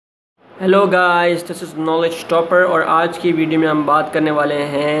Hello guys, this is knowledge topper और आज की वीडियो में हम बात करने वाले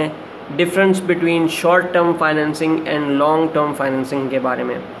हैं difference between short term financing and long term financing के बारे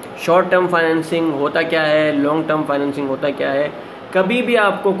में। शॉर्ट टर्म फाइनेंसिंग होता क्या है, लॉन्ग टर्म फाइनेंसिंग होता क्या है। कभी भी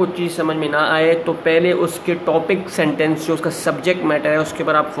आपको कुछ चीज़ समझ में ना आए तो पहले उसके टॉपिक सेंटेंस जो उसका सब्जेक्ट मैटर है उसके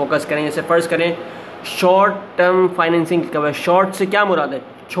ऊपर आप फोकस करें। जैसे फर्स्ट करें शॉर्ट टर्म फाइनेंसिंग कब है। शॉर्ट से क्या मुराद है?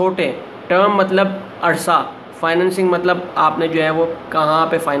 छोटे। टर्म मतलब अरसा, फाइनेंसिंग मतलब आपने जो है वो कहाँ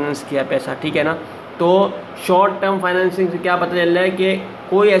पे फाइनेंस किया पैसा, ठीक है ना। तो शॉर्ट टर्म फाइनेंसिंग से क्या पता चल रहा है कि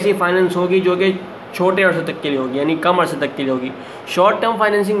कोई ऐसी फाइनेंस होगी जो कि छोटे अरसे तक के लिए होगी, यानी कम अरसे तक के लिए होगी। Short term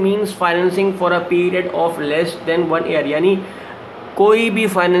financing means financing for a period of less than 1 year, यानी कोई भी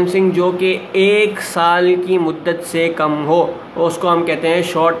फाइनेंसिंग जो कि 1 साल की मुद्दत से कम हो उसको हम कहते हैं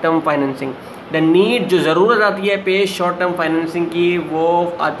short term financing. The need, जो ज़रूरत आती है पेश शॉर्ट टर्म फाइनेंसिंग की,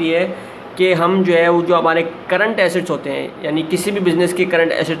 वो आती है कि हम जो है वो जो हमारे करंट एसेट्स होते हैं, यानी किसी भी बिज़नेस के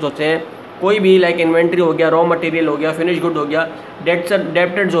करंट एसेट्स होते हैं, कोई भी लाइक इन्वेंट्री हो गया, रॉ मटेरियल हो गया, फिनिश गुड हो गया,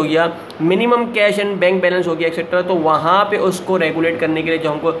 डेब्टर्स हो गया, minimum cash and bank balance हो गया एक्सेट्रा, तो वहाँ पे उसको रेगुलेट करने के लिए जो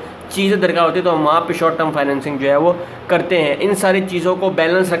हमको चीज़ें दरकार होती है तो हम वहाँ पे शॉर्ट टर्म फाइनेंसिंग जो है वो करते हैं। इन सारी चीज़ों को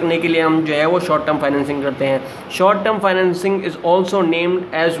बैलेंस रखने के लिए हम जो है वो शॉर्ट टर्म फाइनेंसिंग करते हैं। Short term financing is also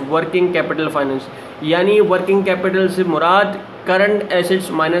named as working capital finance, यानी वर्किंग कैपिटल से मुराद current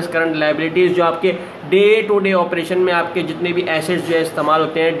assets minus current liabilities, जो आपके डे टू डे ऑपरेशन में आपके जितने भी एसेट्स जो है इस्तेमाल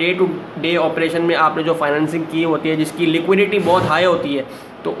होते हैं, डे टू डे ऑपरेशन में आपने जो फाइनेंसिंग की होती है जिसकी लिक्विडिटी बहुत हाई होती है,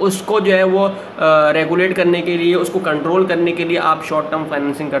 तो उसको जो है वो रेगुलेट करने के लिए, उसको कंट्रोल करने के लिए आप शॉर्ट टर्म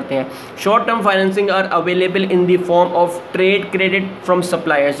फाइनेंसिंग करते हैं। Short term financing are available in the form of trade credit from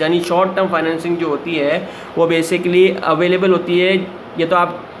suppliers, यानी शॉर्ट टर्म फाइनेंसिंग जो होती है वो बेसिकली अवेलेबल होती है। ये तो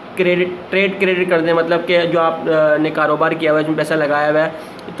आप ट्रेड क्रेडिट कर दें, मतलब कि जो आपने कारोबार किया हुआ है, जिसमें पैसा लगाया हुआ है,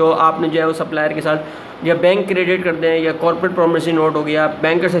 तो आपने जो है वो सप्लायर के साथ, या बैंक क्रेडिट कर दें, या कॉर्पोरेट प्रॉमिसरी नोट हो गया,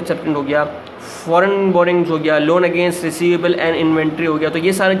 बैंकर्स एक्सेप्टेंस हो गया, फॉरेन बोरिंग्स हो गया, loan against receivable and inventory हो गया। तो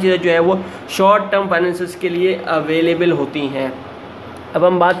ये सारी चीज़ें जो है वो शॉर्ट टर्म फाइनेंसेस के लिए अवेलेबल होती हैं। अब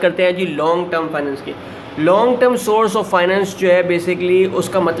हम बात करते हैं जी लॉन्ग टर्म फाइनेंस की। Long term source of finance जो है बेसिकली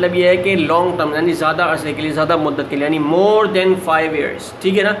उसका मतलब ये है कि लॉन्ग टर्म यानी ज़्यादा अरसे के लिए, ज़्यादा मुद्दत के लिए, यानी मोर देन 5 ईयर्स,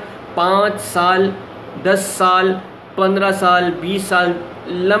 ठीक है ना। 5 साल, 10 साल, 15 साल, 20 साल,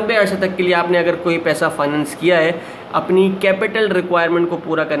 लंबे अरसे तक के लिए आपने अगर कोई पैसा फाइनेंस किया है अपनी कैपिटल रिक्वायरमेंट को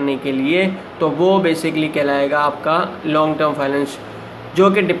पूरा करने के लिए, तो वो बेसिकली कहलाएगा आपका लॉन्ग टर्म फाइनेंस, जो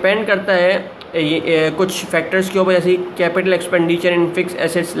कि डिपेंड करता है कुछ फैक्टर्स के ऊपर, जैसे capital expenditure in fix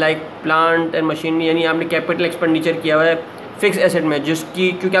assets like plant and machinery, यानी आपने कैपिटल एक्सपेंडिचर किया हुआ है फिक्स एसेट में,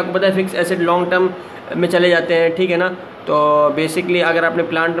 जिसकी, क्योंकि आपको पता है फिक्स एसेट लॉन्ग टर्म में चले जाते हैं, ठीक है ना। तो बेसिकली अगर आपने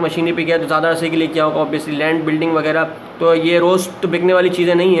प्लांट मशीनरी पे किया तो ज़्यादा अरसे के लिए किया होगा, ऑब्वियसली लैंड बिल्डिंग वगैरह, तो ये रोज़ तो बिकने वाली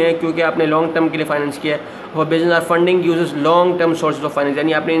चीज़ें नहीं है क्योंकि आपने लॉन्ग टर्म के लिए फाइनेंस किया है। और business are funding uses long term sources of finance,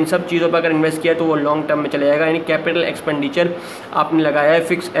 यानी आपने इन सब चीज़ों पर अगर इन्वेस्ट किया तो वो लॉन्ग टर्म में चले जाएगा, यानी कैपिटल एक्सपेंडिचर आपने लगाया है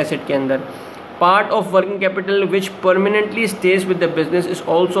फिक्स एसेट के अंदर। Part of working capital which permanently stays with the business is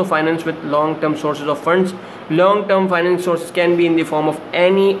also financed with long-term sources of funds. Long-term finance sources can be in the form of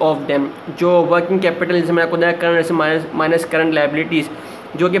any of them. जो working capital जैसे मैंने आपको बताया current से minus current liabilities,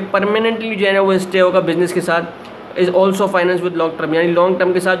 जो कि permanently जो है ना वो स्टे होगा बिजनेस के साथ, is also finance with long term, यानी लॉन्ग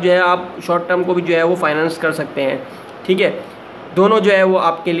टर्म के साथ जो है आप शॉर्ट टर्म को भी जो है वो फाइनेंस कर सकते हैं, ठीक है। दोनों जो है वो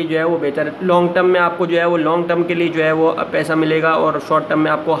आपके लिए जो है वो बेहतर है। लॉन्ग टर्म में आपको जो है वो लॉन्ग टर्म के लिए जो है वो पैसा मिलेगा, और शॉर्ट टर्म में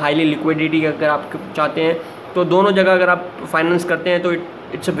आपको हाईली लिक्विडिटी अगर आप चाहते हैं तो दोनों जगह अगर आप फाइनेंस करते हैं तो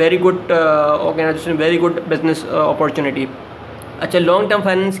it's a very good organisation, very good business opportunity. अच्छा, लॉन्ग टर्म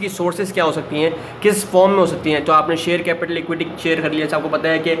फाइनेंस की सोर्सेज क्या हो सकती हैं, किस फॉर्म में हो सकती हैं? तो आपने शेयर कैपिटल इक्विटी शेयर कर लिया, आपको पता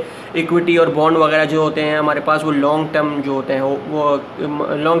है कि इक्विटी और बॉन्ड वगैरह जो होते हैं हमारे पास वो लॉन्ग टर्म जो होते हैं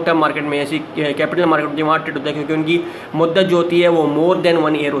वो लॉन्ग टर्म मार्केट में, ऐसी कैपिटल मार्केट में वहाँ ट्रेड होता है क्योंकि उनकी मुद्दत जो होती है वो मोर देन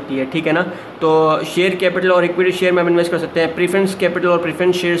 1 ईयर होती है, ठीक है ना। तो शेयर कैपिटल और इक्विटी शेयर में आप इन्वेस्ट कर सकते हैं, प्रीफरेंस कैपिटल और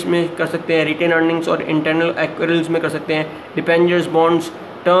प्रीफरेंस शेयर्स में कर सकते हैं, रिटेन अर्निंग्स और इंटरनल एक्विरल्स में कर सकते हैं, debentures, bonds,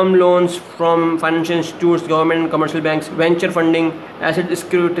 term loans from financial institutes, government, commercial banks, venture funding, asset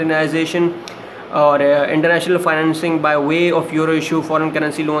स्क्रूटिनाइजेशन और international financing by way of euro issue, foreign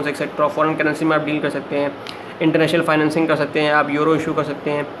currency loans etcetera. Foreign currency में आप डील कर सकते हैं, इंटरनेशनल फाइनेंसिंग कर सकते हैं, आप यूरो इशू कर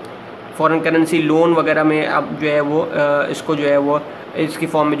सकते हैं, फॉरेन करेंसी लोन वगैरह में आप जो है वो इसको जो है वो इसकी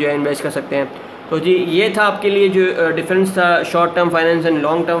फॉर्म में जो है इन्वेस्ट कर सकते हैं। तो जी ये था आपके लिए जो डिफरेंस था short term finance and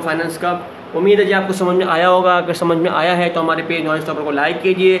long term finance का। उम्मीद है जी आपको समझ में आया होगा। अगर समझ में आया है तो हमारे पेज नॉलेज टॉपर को लाइक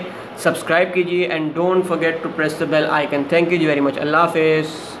कीजिए, सब्सक्राइब कीजिए and don't forget to press the bell icon. Thank you ji very much. अल्लाह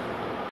हाफिज़।